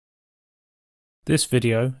This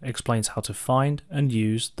video explains how to find and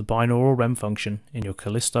use the Binaural REM function in your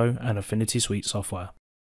Callisto and Affinity Suite software.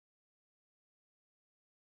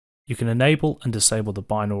 You can enable and disable the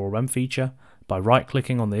Binaural REM feature by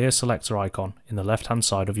right-clicking on the ear selector icon in the left-hand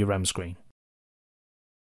side of your REM screen.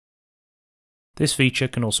 This feature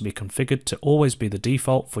can also be configured to always be the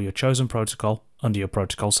default for your chosen protocol under your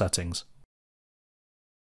protocol settings.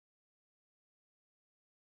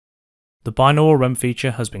 The Binaural REM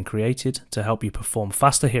feature has been created to help you perform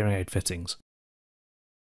faster hearing aid fittings.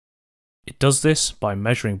 It does this by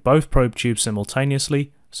measuring both probe tubes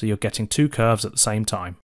simultaneously, so you're getting two curves at the same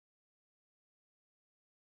time.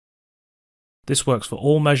 This works for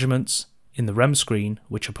all measurements in the REM screen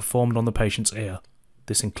which are performed on the patient's ear.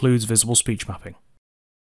 This includes visible speech mapping.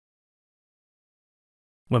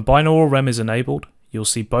 When Binaural REM is enabled, you'll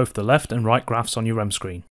see both the left and right graphs on your REM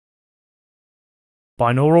screen.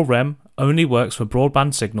 Binaural REM only works for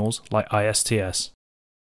broadband signals like ISTS.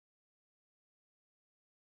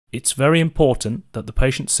 It's very important that the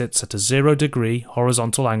patient sits at a 0-degree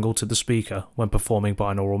horizontal angle to the speaker when performing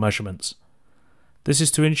binaural measurements. This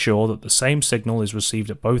is to ensure that the same signal is received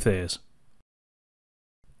at both ears.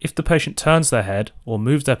 If the patient turns their head or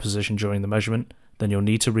moves their position during the measurement, then you'll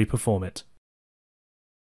need to reperform it.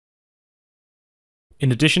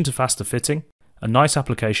 In addition to faster fitting, a nice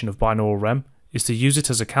application of Binaural REM is to use it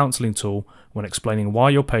as a counselling tool when explaining why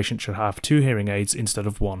your patient should have two hearing aids instead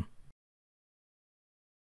of one.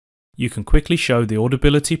 You can quickly show the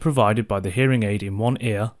audibility provided by the hearing aid in one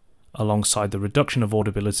ear alongside the reduction of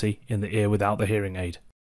audibility in the ear without the hearing aid.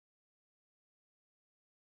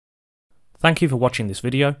 Thank you for watching this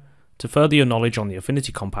video. To further your knowledge on the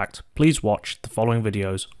Affinity Compact, please watch the following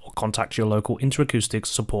videos or contact your local Interacoustics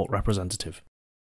support representative.